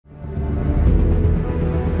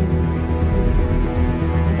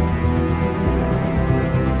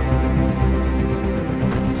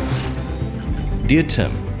Dear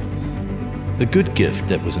Tim, the good gift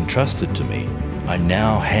that was entrusted to me, I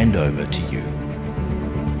now hand over to you.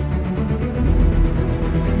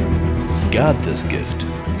 Guard this gift,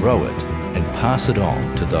 grow it, and pass it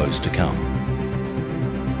on to those to come.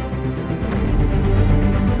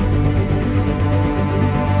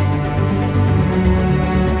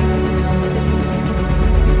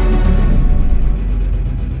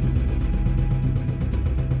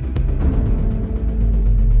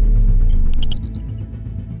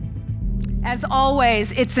 As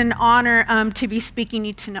always, it's an honor to be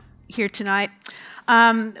speaking to you here tonight.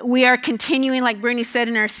 We are continuing, like Bernie said,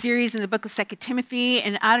 in our series in the book of 2 Timothy,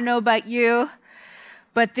 and I don't know about you,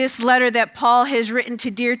 but this letter that Paul has written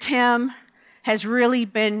to Dear Tim has really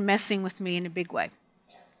been messing with me in a big way.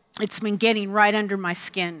 It's been getting right under my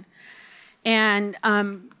skin. And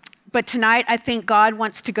but tonight, I think God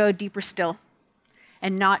wants to go deeper still,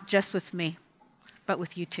 and not just with me, but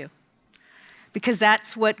with you too. Because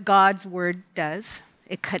that's what God's word does.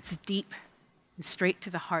 It cuts deep and straight to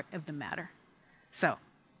the heart of the matter. So,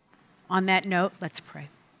 on that note, let's pray.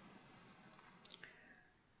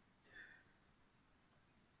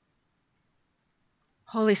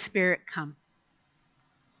 Holy Spirit, come.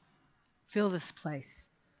 Fill this place.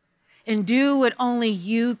 And do what only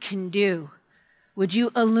you can do. Would you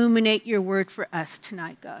illuminate your word for us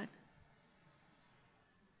tonight, God?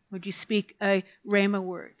 Would you speak a rhema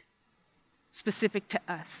word specific to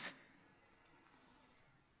us?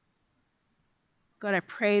 God, I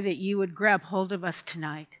pray that you would grab hold of us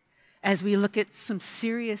tonight as we look at some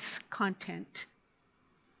serious content.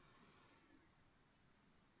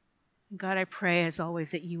 God, I pray, as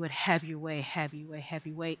always, that you would have your way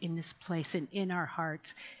in this place and in our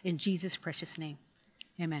hearts. In Jesus' precious name,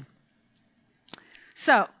 amen.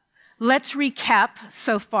 So, let's recap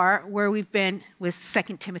so far where we've been with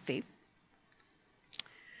 2 Timothy.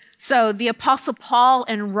 So, the Apostle Paul,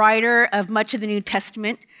 and writer of much of the New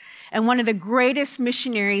Testament, and one of the greatest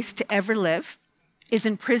missionaries to ever live, is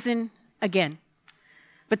in prison again.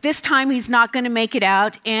 But this time he's not going to make it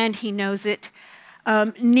out, and he knows it.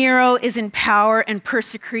 Nero is in power and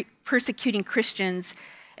persecuting Christians,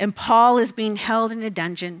 and Paul is being held in a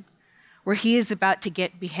dungeon where he is about to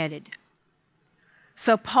get beheaded.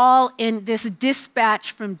 So Paul, in this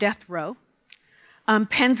dispatch from death row,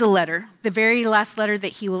 pens a letter, the very last letter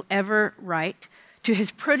that he will ever write, to his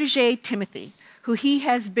protege Timothy, who he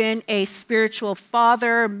has been a spiritual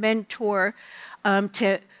father, mentor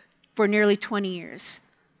for nearly 20 years.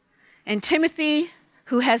 And Timothy,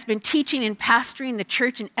 who has been teaching and pastoring the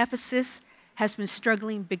church in Ephesus, has been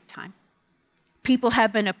struggling big time. People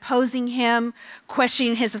have been opposing him,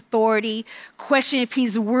 questioning his authority, questioning if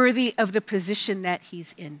he's worthy of the position that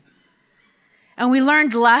he's in. And we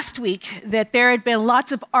learned last week that there had been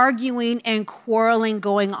lots of arguing and quarreling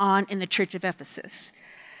going on in the church of Ephesus.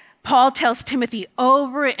 Paul tells Timothy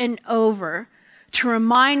over and over to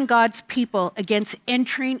remind God's people against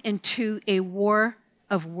entering into a war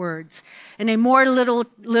of words. And a more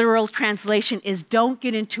literal translation is, don't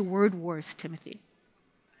get into word wars, Timothy.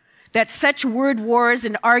 That such word wars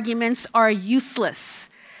and arguments are useless,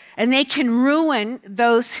 and they can ruin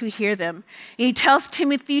those who hear them. He tells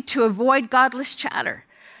Timothy to avoid godless chatter,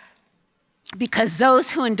 because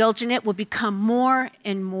those who indulge in it will become more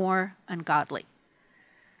and more ungodly.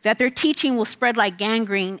 That their teaching will spread like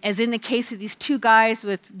gangrene, as in the case of these two guys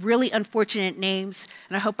with really unfortunate names,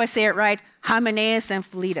 and I hope I say it right, Hymenaeus and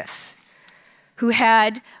Philetus, who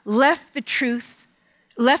had left the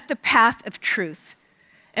path of truth,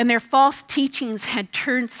 and their false teachings had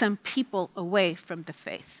turned some people away from the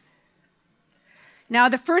faith. Now,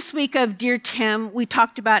 the first week of Dear Tim, we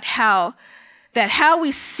talked about how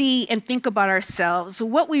we see and think about ourselves,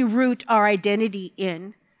 what we root our identity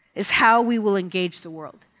in, is how we will engage the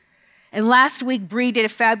world. And last week, Bree did a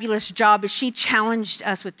fabulous job as she challenged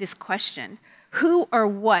us with this question: who or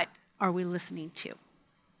what are we listening to?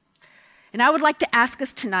 And I would like to ask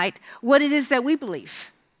us tonight what it is that we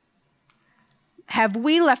believe. Have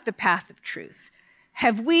we left the path of truth?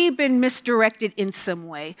 Have we been misdirected in some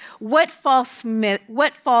way? What false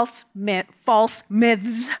myths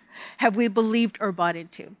have we believed or bought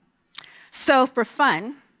into? So for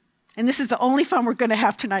fun, and this is the only fun we're going to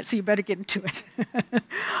have tonight, so you better get into it.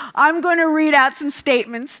 I'm going to read out some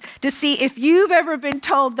statements to see if you've ever been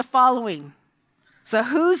told the following. So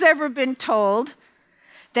who's ever been told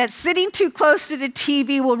that sitting too close to the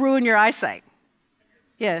TV will ruin your eyesight?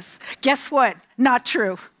 Yes. Guess what? Not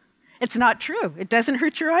true. It's not true. It doesn't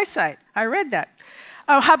hurt your eyesight. I read that.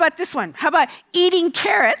 Oh, how about this one? How about eating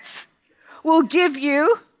carrots will give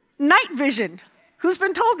you night vision? Who's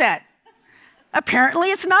been told that? Apparently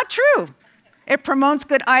it's not true. It promotes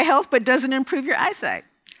good eye health, but doesn't improve your eyesight.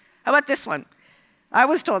 How about this one? I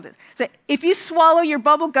was told this. So if you swallow your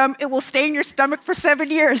bubble gum, it will stay in your stomach for 7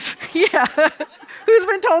 years. Yeah. Who's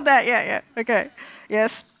been told that? Yeah. Okay.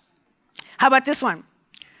 Yes. How about this one?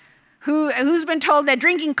 Who's been told that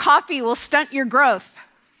drinking coffee will stunt your growth?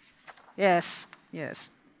 Yes.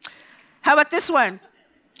 How about this one?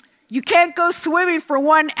 You can't go swimming for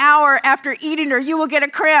 1 hour after eating or you will get a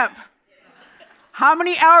cramp. How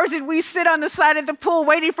many hours did we sit on the side of the pool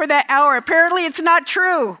waiting for that hour? Apparently it's not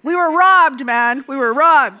true. We were robbed, man. We were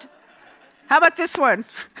robbed. How about this one?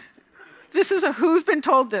 This is who's been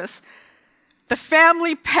told this. The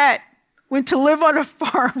family pet went to live on a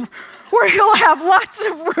farm where he'll have lots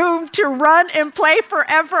of room to run and play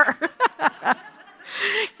forever.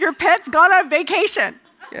 Your pet's gone on vacation.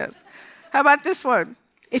 Yes. How about this one?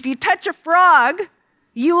 If you touch a frog,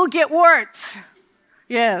 you will get warts.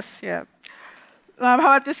 Yes, yeah. How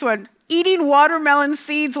about this one? Eating watermelon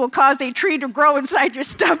seeds will cause a tree to grow inside your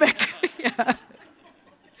stomach. Yeah.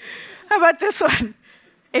 How about this one?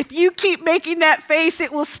 If you keep making that face,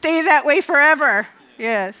 it will stay that way forever.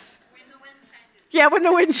 Yes. When the wind changes. Yeah, when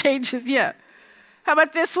the wind changes, yeah. How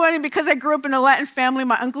about this one? And because I grew up in a Latin family,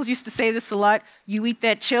 my uncles used to say this a lot. You eat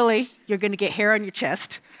that chili, you're going to get hair on your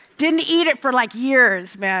chest. Didn't eat it for like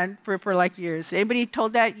years, man, for like years. Anybody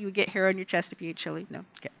told that you would get hair on your chest if you ate chili? No?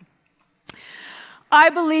 Okay. I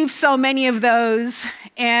believe so many of those,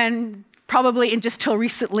 and probably, and just till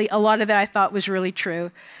recently, a lot of that I thought was really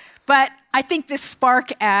true. But I think this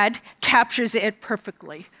Spark ad captures it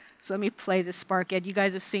perfectly. So let me play this Spark ad. You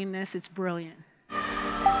guys have seen this. It's brilliant.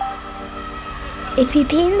 If you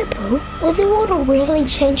pee in the pool, will the water really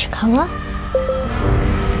change colour?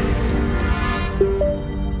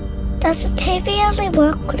 Does the TV only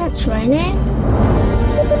work when it's raining?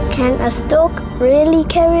 Can a stork really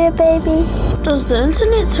carry a baby? Does the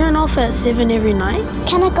internet turn off at 7 every night?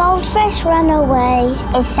 Can a goldfish run away?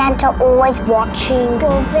 Is Santa always watching?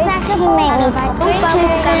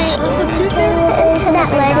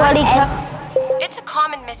 It's a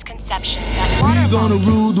common misconception that We're gonna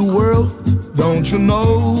rule the world, don't you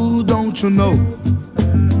know, don't you know?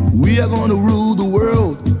 We are gonna rule the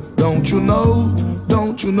world, don't you know,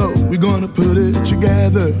 don't you know? We're gonna put it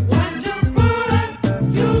together.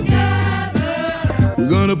 We're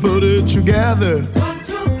gonna put it together.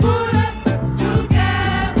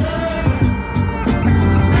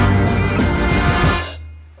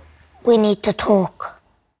 We need to talk.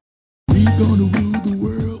 We're gonna rule the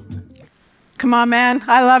world. Come on, man.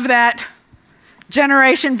 I love that.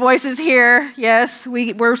 Generation voices here. Yes,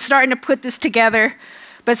 we're starting to put this together.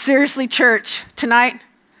 But seriously, church, tonight,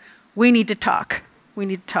 we need to talk. We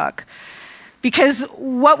need to talk. Because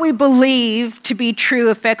what we believe to be true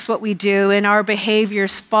affects what we do, and our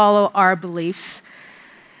behaviors follow our beliefs.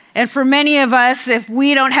 And for many of us, if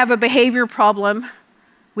we don't have a behavior problem,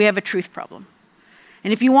 we have a truth problem.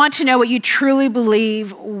 And if you want to know what you truly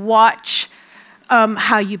believe, watch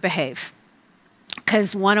how you behave,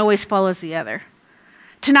 because one always follows the other.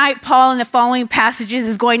 Tonight, Paul, in the following passages,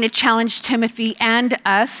 is going to challenge Timothy and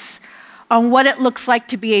us on what it looks like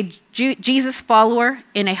to be a Jesus follower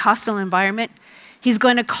in a hostile environment. He's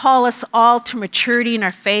going to call us all to maturity in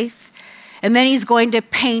our faith. And then he's going to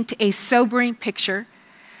paint a sobering picture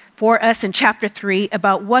for us in chapter 3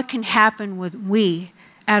 about what can happen when we,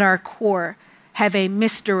 at our core, have a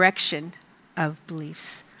misdirection of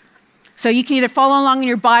beliefs. So you can either follow along in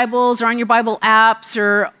your Bibles or on your Bible apps,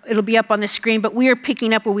 or it'll be up on the screen, but we are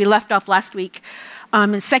picking up where we left off last week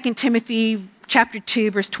in 2 Timothy chapter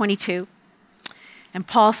 2, verse 22. And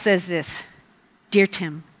Paul says this, Dear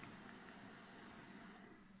Tim.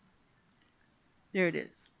 There it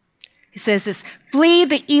is. He says this, flee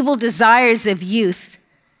the evil desires of youth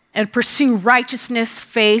and pursue righteousness,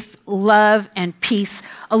 faith, love, and peace,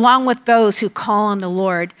 along with those who call on the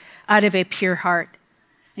Lord out of a pure heart.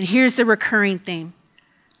 And here's the recurring theme.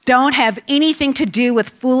 Don't have anything to do with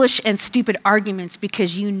foolish and stupid arguments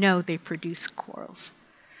because you know they produce quarrels.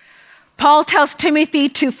 Paul tells Timothy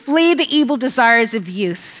to flee the evil desires of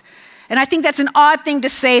youth. And I think that's an odd thing to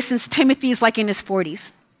say since Timothy's like in his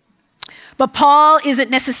 40s. But Paul isn't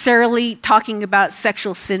necessarily talking about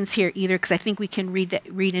sexual sins here either, because I think we can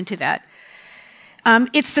read into that.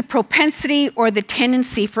 It's the propensity or the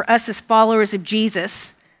tendency for us as followers of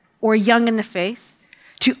Jesus or young in the faith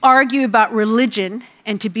to argue about religion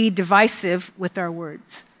and to be divisive with our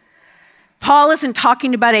words. Paul isn't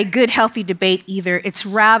talking about a good, healthy debate either. It's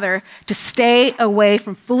rather to stay away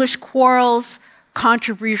from foolish quarrels,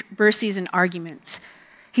 controversies, and arguments.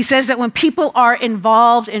 He says that when people are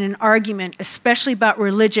involved in an argument, especially about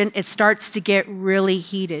religion, it starts to get really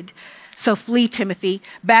heated. So flee, Timothy,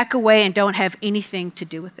 back away and don't have anything to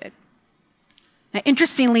do with it. Now,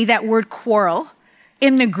 interestingly, that word quarrel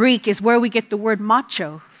in the Greek is where we get the word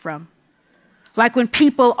macho from. Like when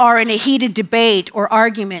people are in a heated debate or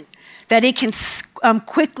argument, that it can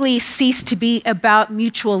quickly cease to be about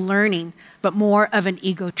mutual learning, but more of an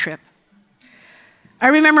ego trip. I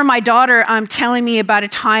remember my daughter telling me about a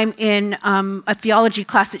time in a theology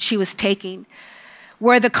class that she was taking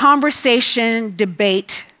where the conversation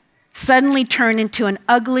debate suddenly turned into an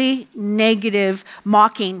ugly, negative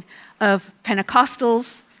mocking of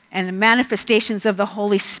Pentecostals and the manifestations of the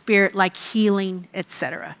Holy Spirit like healing,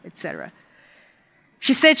 etc., etc.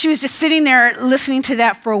 She said she was just sitting there listening to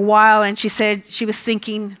that for a while, and she said she was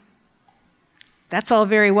thinking, that's all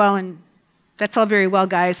very well,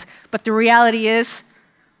 guys, but the reality is,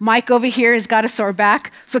 Mike over here has got a sore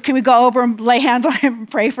back, so can we go over and lay hands on him and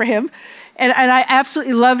pray for him? And I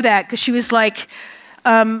absolutely love that, because she was like,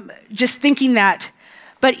 just thinking that.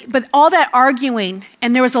 But all that arguing,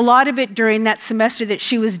 and there was a lot of it during that semester that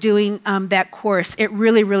she was doing that course, it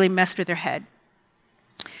really, really messed with her head.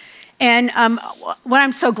 And what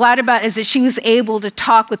I'm so glad about is that she was able to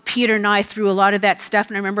talk with Peter and I through a lot of that stuff.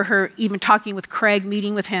 And I remember her even talking with Craig,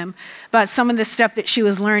 meeting with him about some of the stuff that she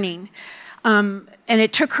was learning. And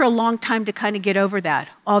it took her a long time to kind of get over that,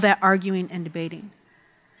 all that arguing and debating.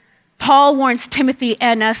 Paul warns Timothy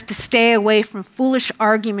and us to stay away from foolish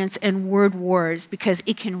arguments and word wars because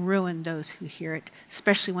it can ruin those who hear it,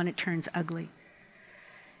 especially when it turns ugly.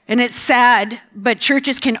 And it's sad, but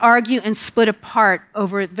churches can argue and split apart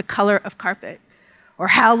over the color of carpet, or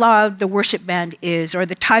how loud the worship band is, or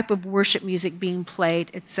the type of worship music being played,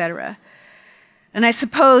 etc. And I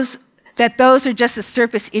suppose that those are just the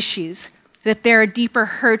surface issues, that there are deeper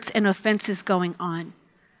hurts and offenses going on.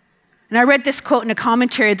 And I read this quote in a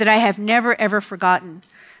commentary that I have never, ever forgotten.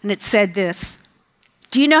 And it said this: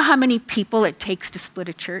 do you know how many people it takes to split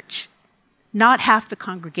a church? Not half the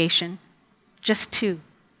congregation, just two.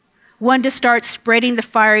 One to start spreading the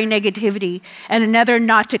fiery negativity, and another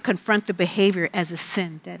not to confront the behavior as a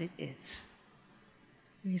sin that it is.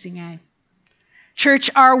 Amazing, eh? Church,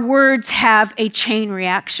 our words have a chain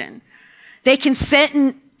reaction. They can set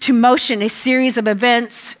into motion a series of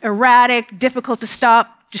events, erratic, difficult to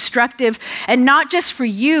stop, destructive, and not just for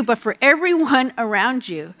you, but for everyone around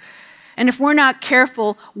you. And if we're not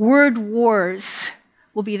careful, word wars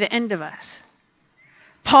will be the end of us.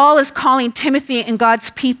 Paul is calling Timothy and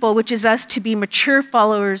God's people, which is us, to be mature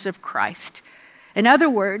followers of Christ. In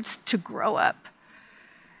other words, to grow up.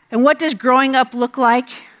 And what does growing up look like?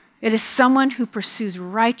 It is someone who pursues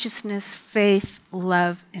righteousness, faith,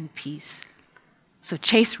 love, and peace. So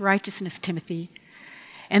chase righteousness, Timothy.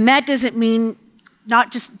 And that doesn't mean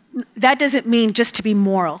just to be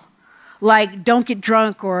moral, like don't get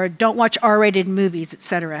drunk or don't watch R-rated movies,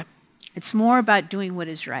 etc. It's more about doing what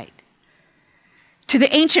is right. To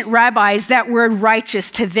the ancient rabbis, that word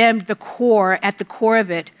righteous, to them, at the core of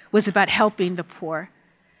it, was about helping the poor.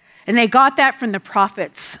 And they got that from the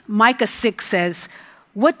prophets. Micah 6 says,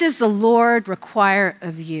 what does the Lord require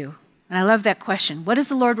of you? And I love that question. What does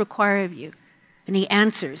the Lord require of you? And he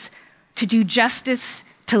answers, to do justice,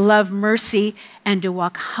 to love mercy, and to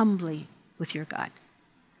walk humbly with your God.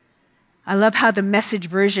 I love how the Message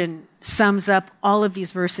version sums up all of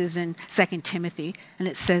these verses in 2 Timothy, and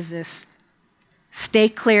it says this: stay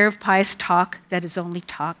clear of pious talk that is only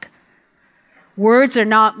talk. Words are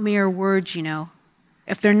not mere words, you know.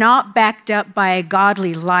 If they're not backed up by a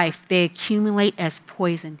godly life, they accumulate as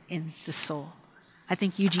poison in the soul. I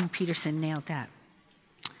think Eugene Peterson nailed that.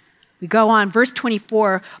 We go on, verse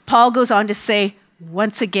 24, Paul goes on to say,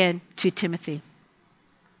 once again to Timothy.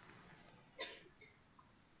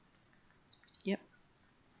 Yep.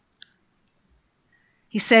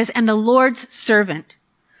 He says, and the Lord's servant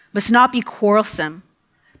must not be quarrelsome,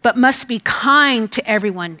 but must be kind to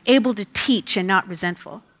everyone, able to teach and not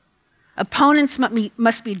resentful. Opponents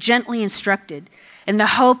must be gently instructed in the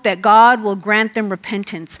hope that God will grant them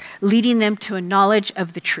repentance, leading them to a knowledge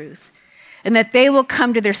of the truth, and that they will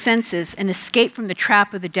come to their senses and escape from the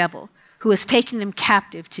trap of the devil, who has taken them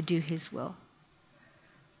captive to do his will.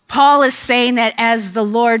 Paul is saying that as the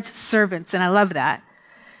Lord's servants, and I love that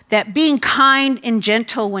being kind and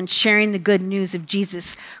gentle when sharing the good news of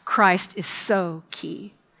Jesus Christ is so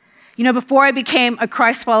key. You know, before I became a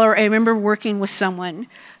Christ follower, I remember working with someone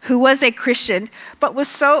who was a Christian, but was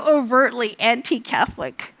so overtly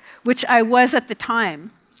anti-Catholic, which I was at the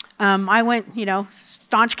time. I went,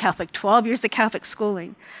 staunch Catholic, 12 years of Catholic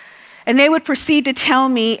schooling. And they would proceed to tell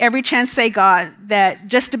me every chance they got that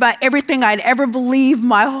just about everything I'd ever believed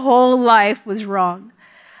my whole life was wrong.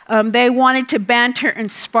 They wanted to banter and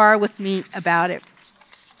spar with me about it.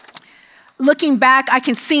 Looking back, I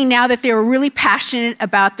can see now that they were really passionate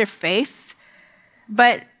about their faith,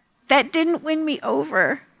 but that didn't win me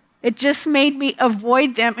over. It just made me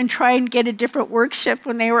avoid them and try and get a different work shift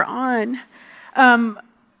when they were on.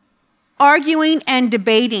 Arguing and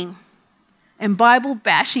debating and Bible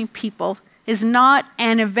bashing people is not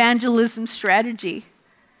an evangelism strategy.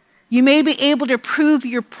 You may be able to prove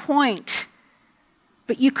your point,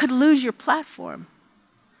 but you could lose your platform.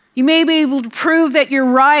 You may be able to prove that you're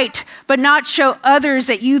right, but not show others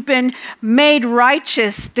that you've been made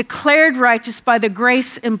righteous, declared righteous by the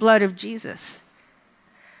grace and blood of Jesus.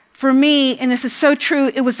 For me, and this is so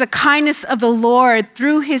true, it was the kindness of the Lord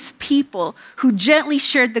through his people who gently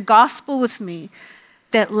shared the gospel with me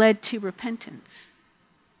that led to repentance.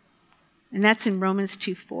 And that's in Romans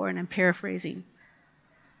 2:4, and I'm paraphrasing.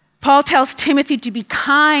 Paul tells Timothy to be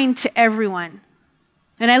kind to everyone.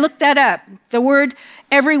 And I looked that up. The word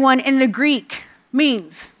everyone in the Greek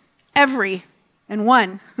means every and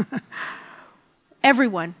one.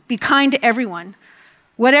 Everyone. Be kind to everyone.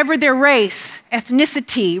 Whatever their race,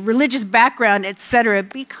 ethnicity, religious background, etc.,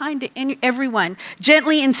 be kind to everyone.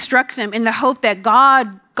 Gently instruct them in the hope that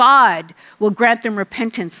God will grant them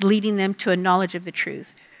repentance, leading them to a knowledge of the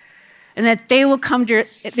truth. And that they will come to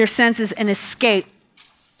their senses and escape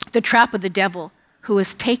the trap of the devil who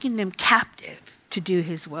is taking them captive to do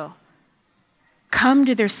his will. Come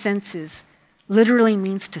to their senses literally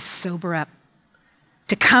means to sober up,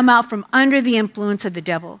 to come out from under the influence of the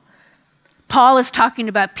devil. Paul is talking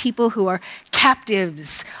about people who are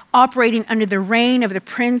captives, operating under the reign of the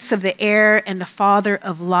prince of the air and the father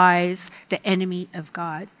of lies, the enemy of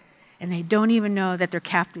God. And they don't even know that they're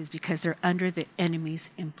captives because they're under the enemy's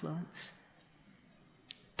influence.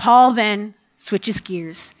 Paul then switches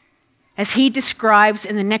gears as he describes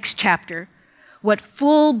in the next chapter what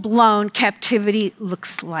full-blown captivity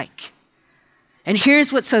looks like. And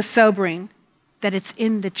here's what's so sobering, that it's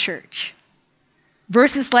in the church.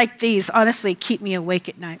 Verses like these honestly keep me awake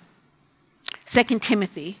at night. 2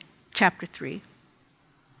 Timothy chapter 3.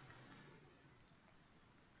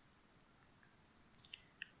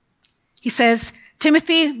 He says,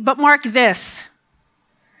 Timothy, but mark this.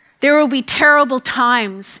 There will be terrible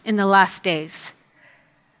times in the last days.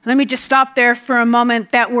 Let me just stop there for a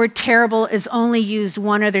moment. That word terrible is only used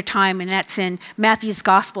one other time, and that's in Matthew's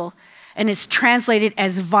gospel, and it's translated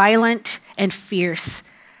as violent and fierce.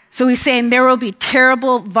 So he's saying there will be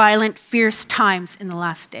terrible, violent, fierce times in the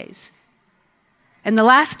last days. And the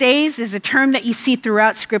last days is a term that you see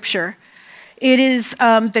throughout Scripture. It is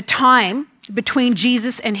the time between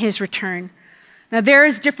Jesus and his return. Now,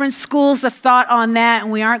 there's different schools of thought on that,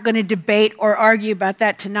 and we aren't going to debate or argue about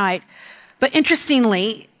that tonight. But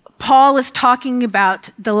interestingly, Paul is talking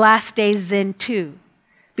about the last days then too,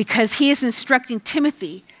 because he is instructing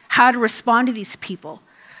Timothy how to respond to these people.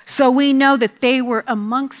 So we know that they were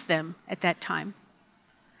amongst them at that time.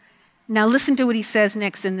 Now listen to what he says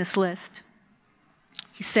next in this list.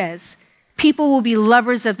 He says, people will be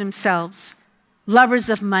lovers of themselves, lovers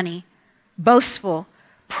of money, boastful,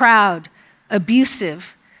 proud,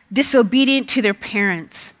 abusive, disobedient to their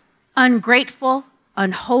parents, ungrateful,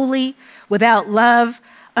 unholy, without love,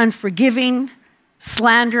 unforgiving,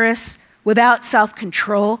 slanderous, without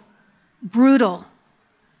self-control, brutal,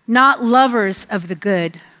 not lovers of the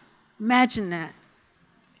good. Imagine that.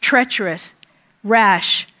 Treacherous,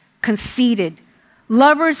 rash, conceited,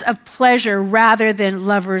 lovers of pleasure rather than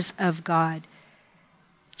lovers of God.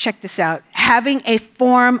 Check this out. Having a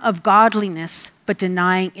form of godliness, but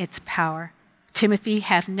denying its power. Timothy,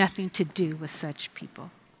 have nothing to do with such people.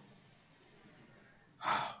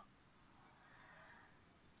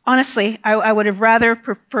 Honestly, I would have rather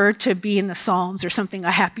preferred to be in the Psalms or something,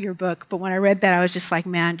 a happier book. But when I read that, I was just like,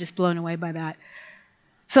 man, just blown away by that.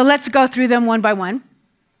 So let's go through them one by one.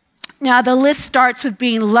 Now, the list starts with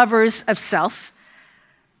being lovers of self.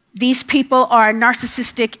 These people are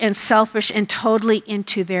narcissistic and selfish and totally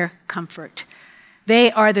into their comfort.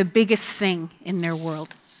 They are the biggest thing in their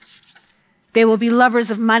world. They will be lovers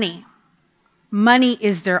of money. Money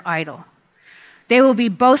is their idol. They will be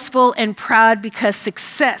boastful and proud because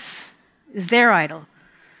success is their idol.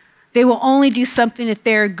 They will only do something if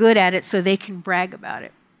they're good at it so they can brag about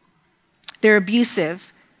it. They're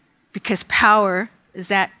abusive because power is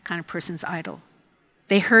that kind of person's idol.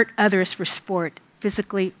 They hurt others for sport,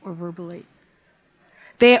 physically or verbally.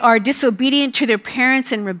 They are disobedient to their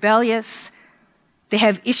parents and rebellious. They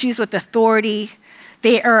have issues with authority.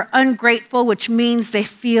 They are ungrateful, which means they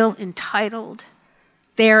feel entitled.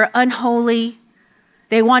 They are unholy.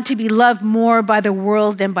 They want to be loved more by the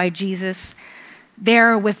world than by Jesus. They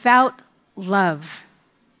are without love.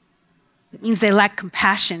 It means they lack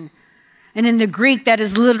compassion. And in the Greek, that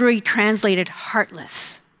is literally translated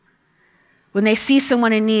heartless. When they see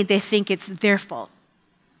someone in need, they think it's their fault.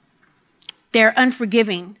 They're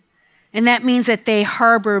unforgiving, and that means that they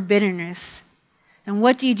harbor bitterness. And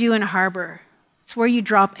what do you do in a harbor? It's where you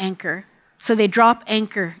drop anchor. So they drop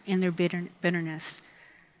anchor in their bitterness.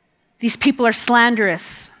 These people are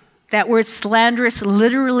slanderous. That word slanderous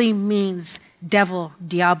literally means devil,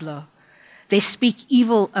 diablo. They speak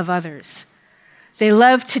evil of others. They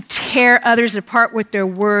love to tear others apart with their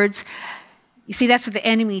words. You see, that's what the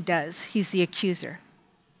enemy does. He's the accuser.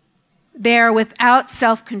 They are without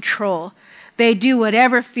self-control. They do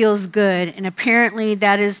whatever feels good, and apparently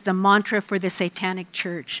that is the mantra for the satanic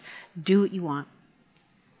church. Do what you want.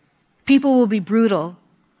 People will be brutal,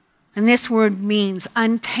 and this word means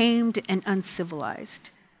untamed and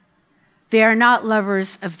uncivilized. They are not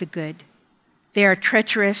lovers of the good. They are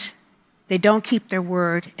treacherous, they don't keep their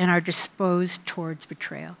word, and are disposed towards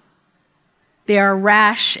betrayal. They are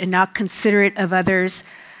rash and not considerate of others.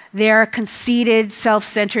 They are conceited,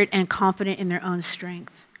 self-centered, and confident in their own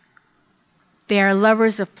strength. They are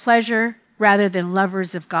lovers of pleasure rather than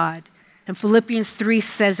lovers of God. And Philippians 3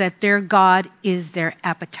 says that their God is their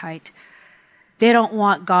appetite. They don't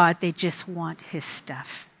want God, they just want his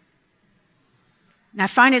stuff. And I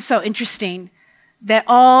find it so interesting that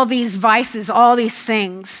all these vices, all these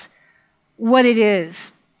things, what it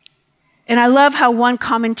is. And I love how one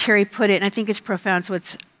commentary put it, and I think it's profound, so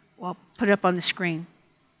I'll put it up on the screen.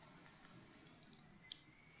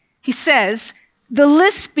 He says, the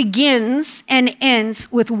list begins and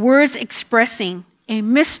ends with words expressing a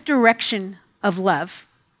misdirection of love.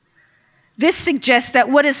 This suggests that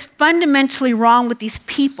what is fundamentally wrong with these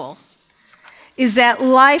people is that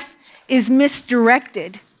life is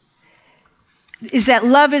misdirected, is that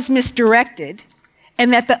love is misdirected,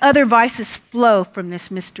 and that the other vices flow from this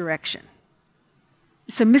misdirection.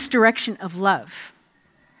 It's a misdirection of love.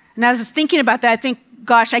 And as I was thinking about that, I think,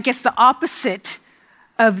 gosh, I guess the opposite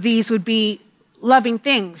of these would be loving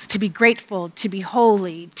things, to be grateful, to be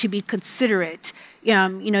holy, to be considerate,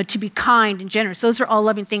 to be kind and generous. Those are all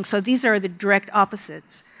loving things. So these are the direct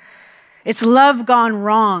opposites. It's love gone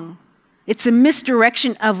wrong. It's a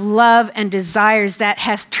misdirection of love and desires that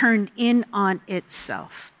has turned in on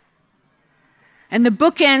itself. And the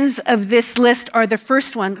bookends of this list are the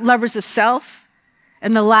first one, lovers of self,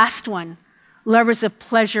 and the last one, lovers of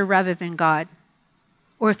pleasure rather than God.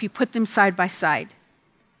 Or if you put them side by side,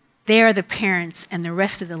 they are the parents, and the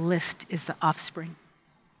rest of the list is the offspring.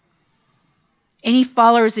 Any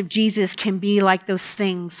followers of Jesus can be like those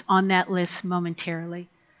things on that list momentarily.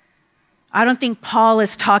 I don't think Paul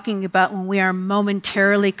is talking about when we are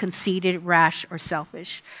momentarily conceited, rash, or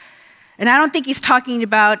selfish. And I don't think he's talking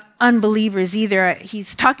about unbelievers either.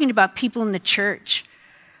 He's talking about people in the church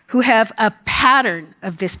who have a pattern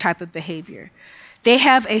of this type of behavior. They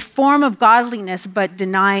have a form of godliness, but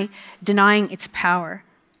denying its power.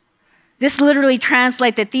 This literally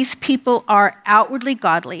translates that these people are outwardly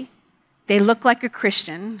godly. They look like a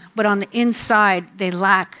Christian, but on the inside, they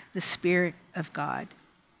lack the Spirit of God.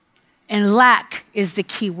 And lack is the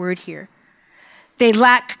key word here. They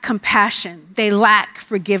lack compassion. They lack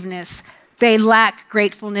forgiveness. They lack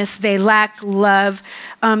gratefulness. They lack love.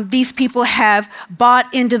 These people have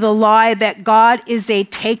bought into the lie that God is a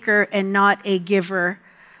taker and not a giver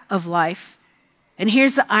of life. And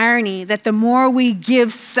here's the irony, that the more we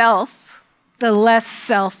give self, the less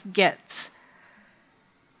self gets.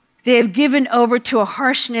 They have given over to a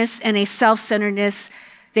harshness and a self-centeredness.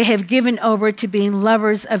 They have given over to being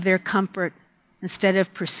lovers of their comfort instead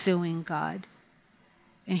of pursuing God.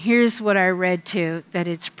 And here's what I read too, that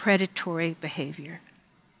it's predatory behavior.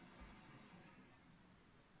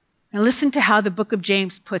 Now listen to how the book of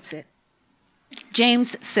James puts it.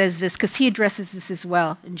 James says this, because he addresses this as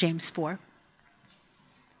well in James 4.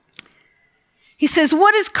 He says,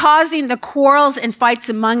 what is causing the quarrels and fights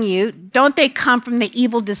among you? Don't they come from the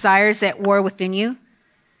evil desires at war within you?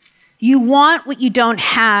 You want what you don't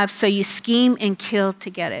have, so you scheme and kill to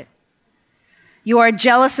get it. You are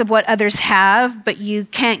jealous of what others have, but you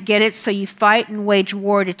can't get it, so you fight and wage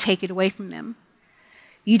war to take it away from them.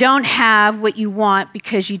 You don't have what you want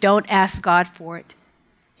because you don't ask God for it.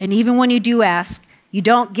 And even when you do ask, you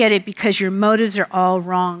don't get it because your motives are all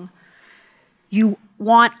wrong. You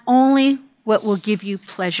want only what will give you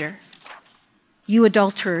pleasure. You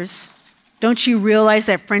adulterers, don't you realize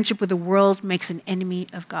that friendship with the world makes you an enemy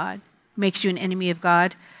of God?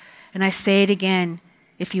 And I say it again,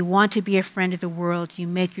 if you want to be a friend of the world, you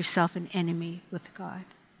make yourself an enemy with God.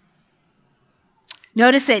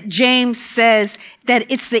 Notice that James says that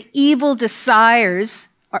it's the evil desires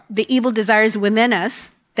within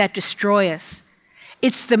us that destroy us.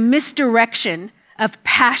 It's the misdirection of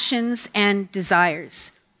passions and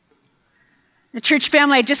desires. The church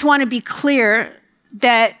family, I just want to be clear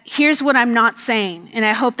that here's what I'm not saying, and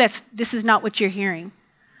I hope this is not what you're hearing,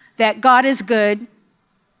 that God is good,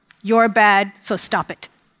 you're bad, so stop it.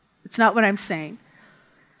 It's not what I'm saying.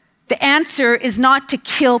 The answer is not to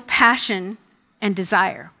kill passion and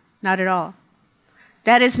desire, not at all.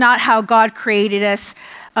 That is not how God created us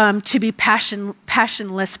to be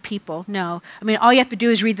passionless people. No. I mean, all you have to do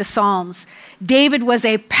is read the Psalms. David was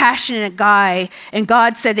a passionate guy, and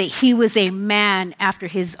God said that he was a man after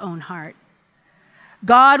his own heart.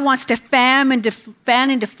 God wants to fan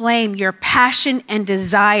into flame your passion and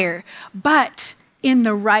desire, but in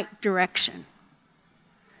the right direction.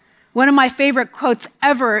 One of my favorite quotes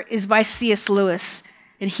ever is by C.S. Lewis,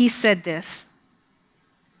 and he said this: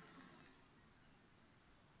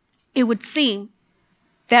 "It would seem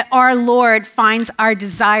that our Lord finds our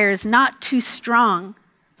desires not too strong,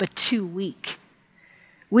 but too weak.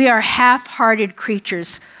 We are half-hearted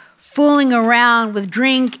creatures, fooling around with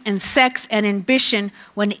drink and sex and ambition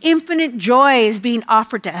when infinite joy is being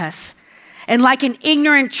offered to us. And like an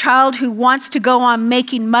ignorant child who wants to go on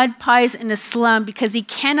making mud pies in a slum because he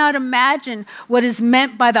cannot imagine what is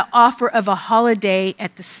meant by the offer of a holiday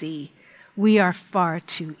at the sea, we are far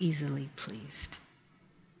too easily pleased."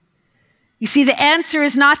 You see, the answer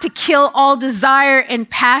is not to kill all desire and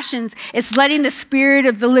passions. It's letting the Spirit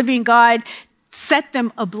of the living God set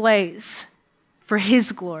them ablaze for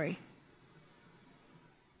His glory.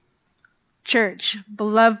 Church,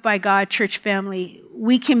 beloved by God, church family,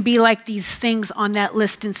 we can be like these things on that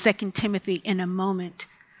list in 2 Timothy in a moment,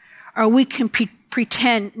 or we can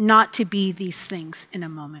pretend not to be these things in a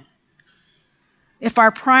moment. If our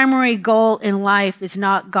primary goal in life is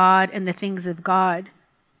not God and the things of God,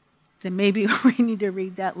 then maybe we need to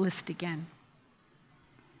read that list again.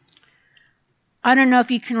 I don't know if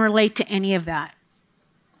you can relate to any of that.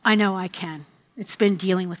 I know I can. It's been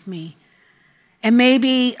dealing with me. And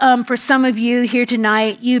maybe for some of you here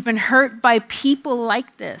tonight, you've been hurt by people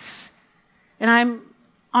like this. And I'm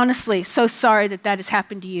honestly so sorry that has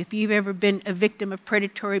happened to you. If you've ever been a victim of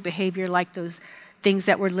predatory behavior like those things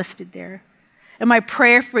that were listed there. And my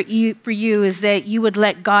prayer for you is that you would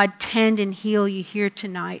let God tend and heal you here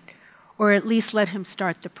tonight, or at least let Him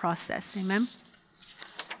start the process. Amen?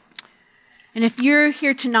 And if you're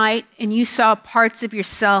here tonight and you saw parts of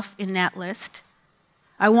yourself in that list,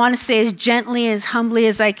 I want to say as gently, as humbly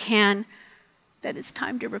as I can, that it's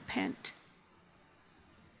time to repent.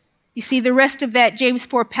 You see, the rest of that James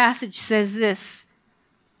 4 passage says this.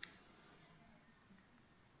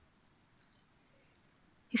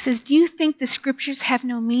 He says, "Do you think the scriptures have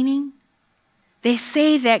no meaning? They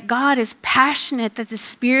say that God is passionate, that the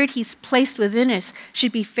Spirit He's placed within us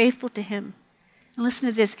should be faithful to Him. And listen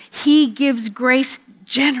to this, He gives grace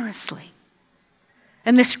generously.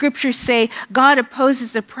 And the scriptures say, God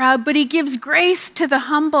opposes the proud, but He gives grace to the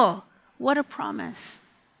humble." What a promise.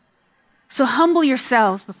 So humble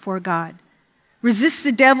yourselves before God. Resist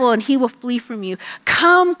the devil and he will flee from you.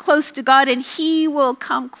 Come close to God and He will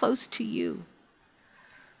come close to you.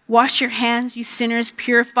 Wash your hands, you sinners.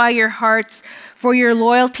 Purify your hearts, for your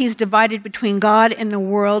loyalty is divided between God and the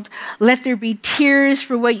world. Let there be tears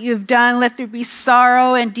for what you have done. Let there be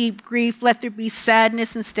sorrow and deep grief. Let there be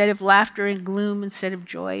sadness instead of laughter and gloom instead of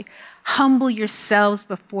joy. Humble yourselves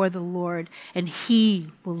before the Lord, and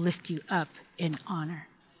He will lift you up in honor.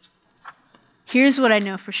 Here's what I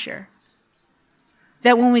know for sure.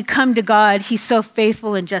 That when we come to God, He's so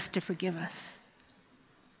faithful and just to forgive us.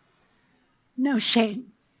 No shame.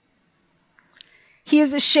 He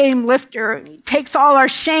is a shame lifter, and He takes all our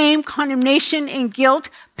shame, condemnation, and guilt,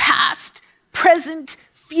 past, present,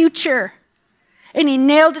 future, and He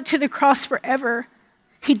nailed it to the cross forever.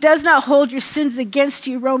 He does not hold your sins against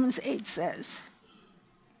you, Romans 8 says.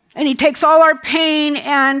 And He takes all our pain,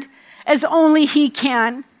 and as only He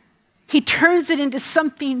can, He turns it into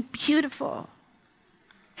something beautiful.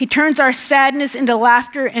 He turns our sadness into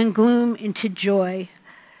laughter and gloom into joy.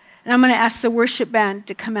 And I'm going to ask the worship band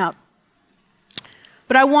to come out.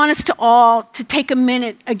 But I want us to all to take a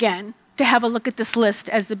minute again to have a look at this list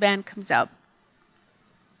as the band comes out.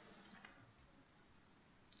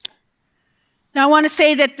 Now I want to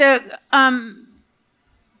say that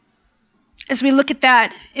as we look at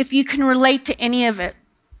that, if you can relate to any of it,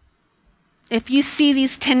 if you see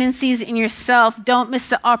these tendencies in yourself, don't miss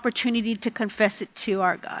the opportunity to confess it to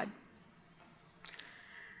our God.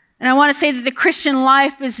 And I want to say that the Christian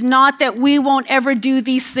life is not that we won't ever do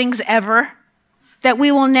these things ever, that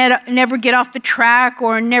we will never get off the track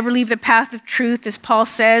or never leave the path of truth, as Paul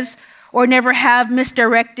says, or never have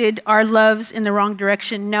misdirected our loves in the wrong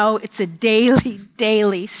direction. No, it's a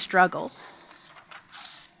daily struggle.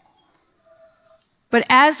 But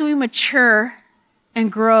as we mature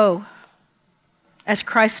and grow as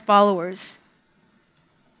Christ followers,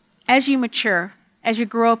 as you mature, as you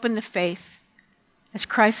grow up in the faith, as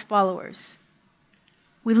Christ followers,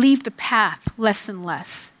 we leave the path less and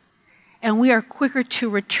less, and we are quicker to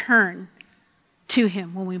return to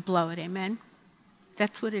him when we blow it. Amen?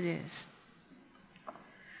 That's what it is.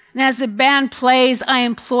 And as the band plays, I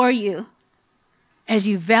implore you, as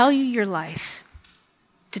you value your life,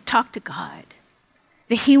 to talk to God,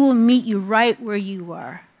 that he will meet you right where you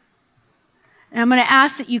are. And I'm going to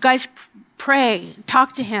ask that you guys pray,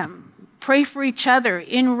 talk to him, pray for each other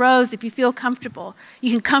in rows if you feel comfortable.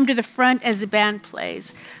 You can come to the front as the band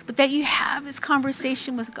plays, but that you have this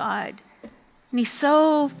conversation with God. And he's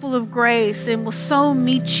so full of grace and will so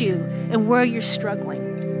meet you and where you're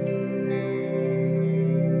struggling.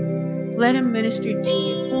 Let him minister to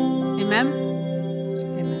you. Amen?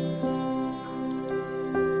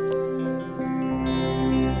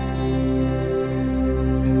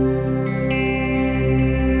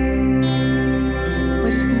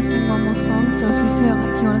 Song, so if you feel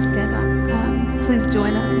like you want to stand up, please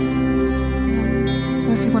join us.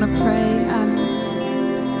 Or if you want to pray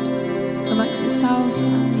amongst yourselves, you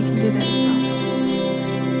can do that as well.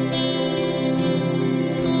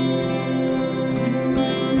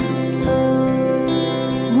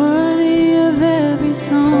 Worthy of every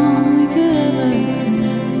song we could ever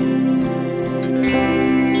sing,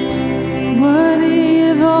 worthy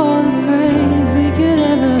of all the praise we could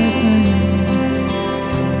ever bring,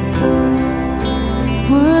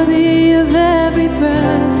 worthy of every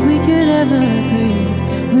breath we could ever breathe.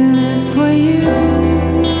 We live for you.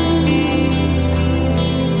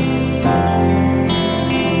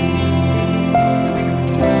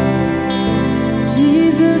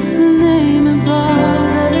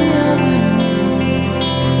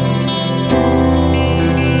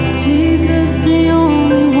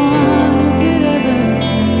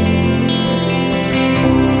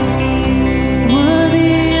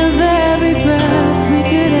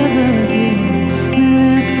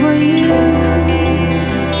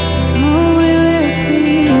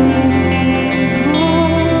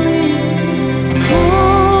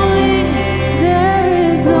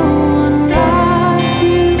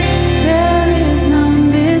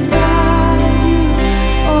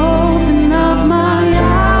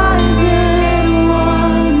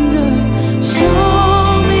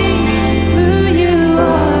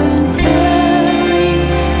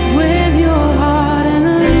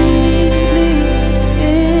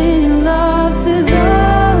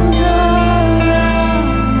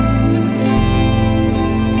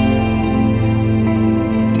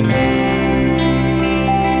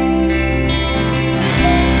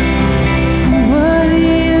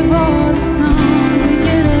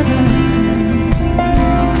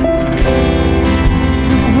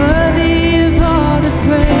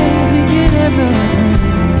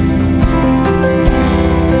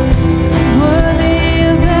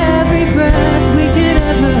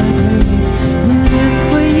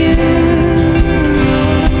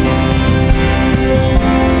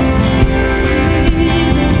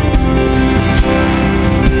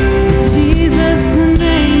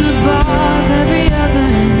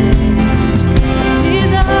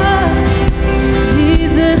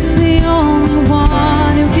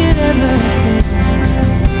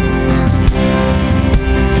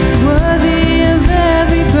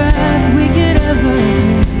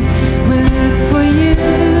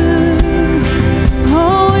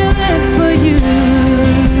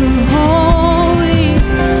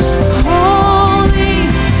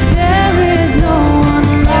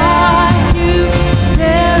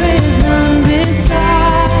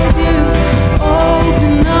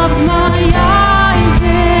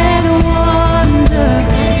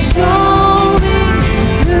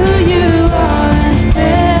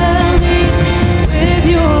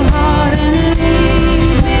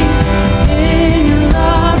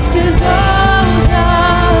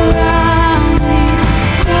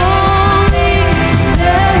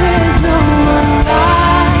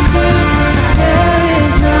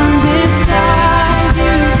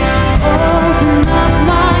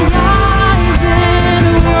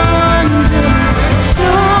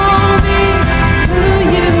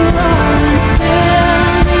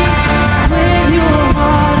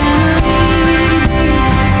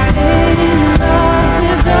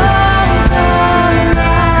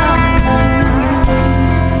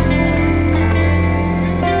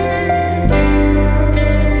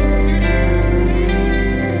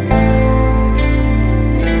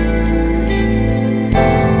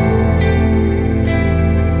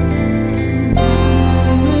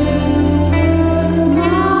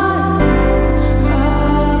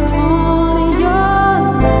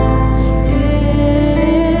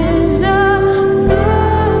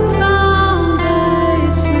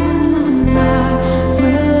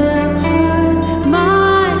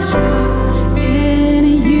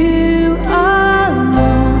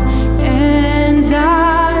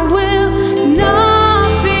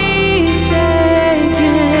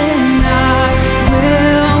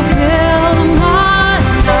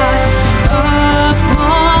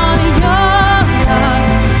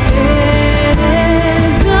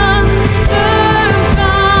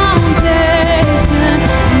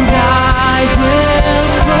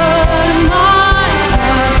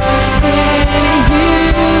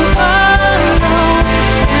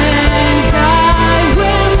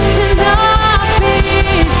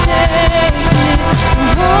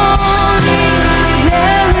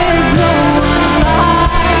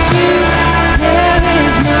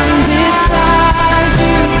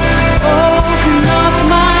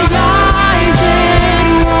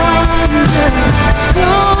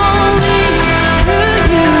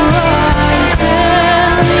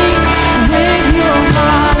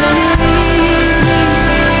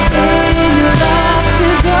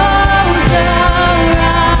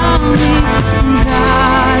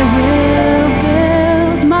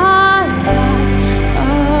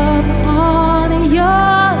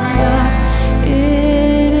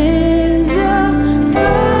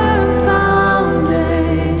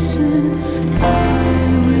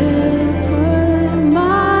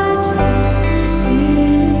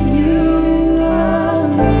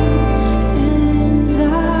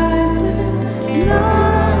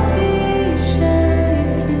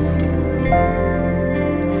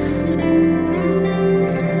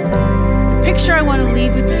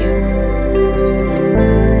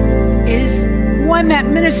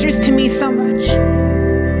 ministers to me so much.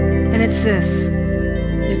 And it's this.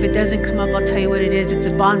 If it doesn't come up, I'll tell you what it is. It's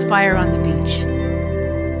a bonfire on the beach.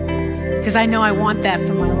 Because I know I want that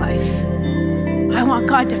for my life. I want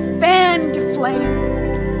God to fan to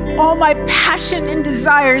flame all my passion and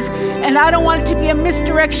desires, and I don't want it to be a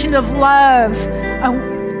misdirection of love.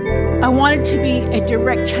 I want it to be a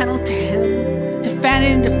direct channel to Him, to fan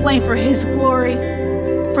it into flame for His glory,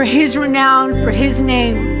 for His renown, for His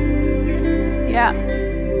name. Yeah.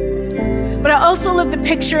 But I also love the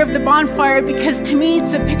picture of the bonfire because to me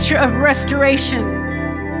it's a picture of restoration.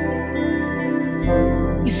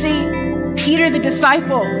 You see, Peter the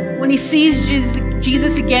disciple, when he sees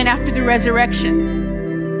Jesus again after the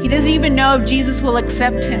resurrection, he doesn't even know if Jesus will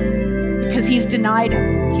accept him because he's denied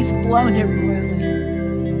him. He's blown him royally.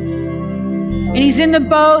 And he's in the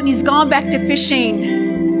boat and he's gone back to fishing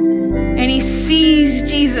and he sees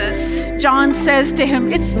Jesus. John says to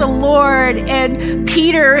him, "It's the Lord." And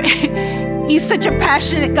Peter, he's such a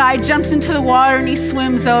passionate guy, jumps into the water and he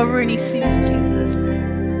swims over and he sees Jesus.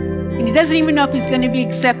 And he doesn't even know if he's going to be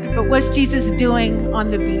accepted, but what's Jesus doing on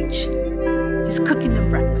the beach? He's cooking them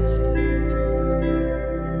breakfast.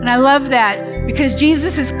 And I love that because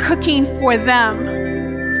Jesus is cooking for them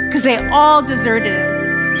because they all deserted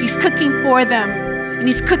him. He's cooking for them and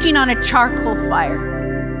he's cooking on a charcoal fire.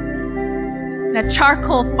 Now,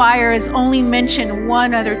 charcoal fire is only mentioned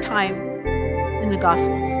one other time in the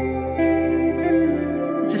Gospels.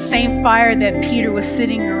 It's the same fire that Peter was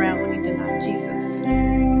sitting around when he denied Jesus.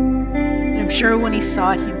 And I'm sure when he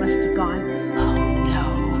saw it, he must have gone, "Oh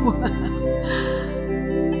no."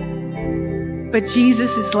 But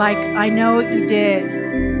Jesus is like, "I know what you did,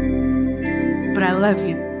 but I love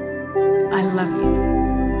you. I love you.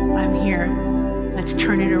 I'm here. Let's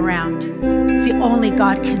turn it around." See, only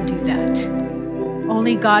God can do that.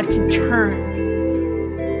 Only God can turn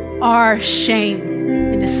our shame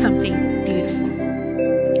into something beautiful.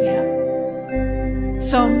 Yeah.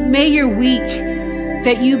 So may your week,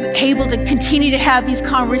 that you're able to continue to have these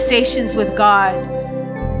conversations with God,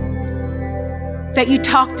 that you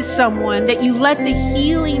talk to someone, that you let the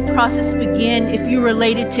healing process begin if you're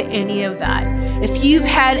related to any of that. If you've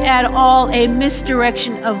had at all a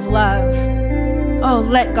misdirection of love, oh,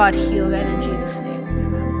 let God heal that in Jesus' name.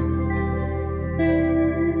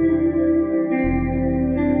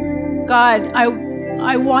 God,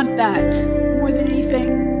 I want that more than anything.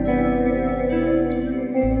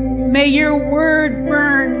 May your word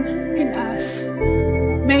burn in us.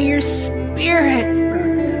 May your spirit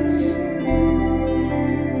burn in us.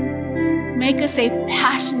 Make us a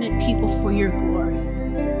passionate people for your glory.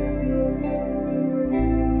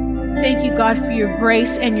 Thank you, God, for your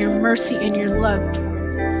grace and your mercy and your love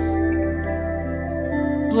towards us.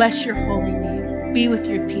 Bless your holy name. Be with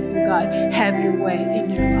your people, God. Have your way in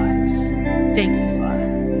their lives. Thank you, Father.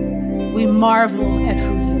 We marvel at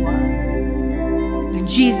who you are. In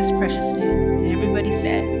Jesus' precious name. And everybody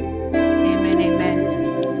said, amen, amen.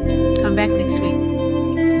 Come back next week.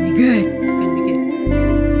 It's going to be good.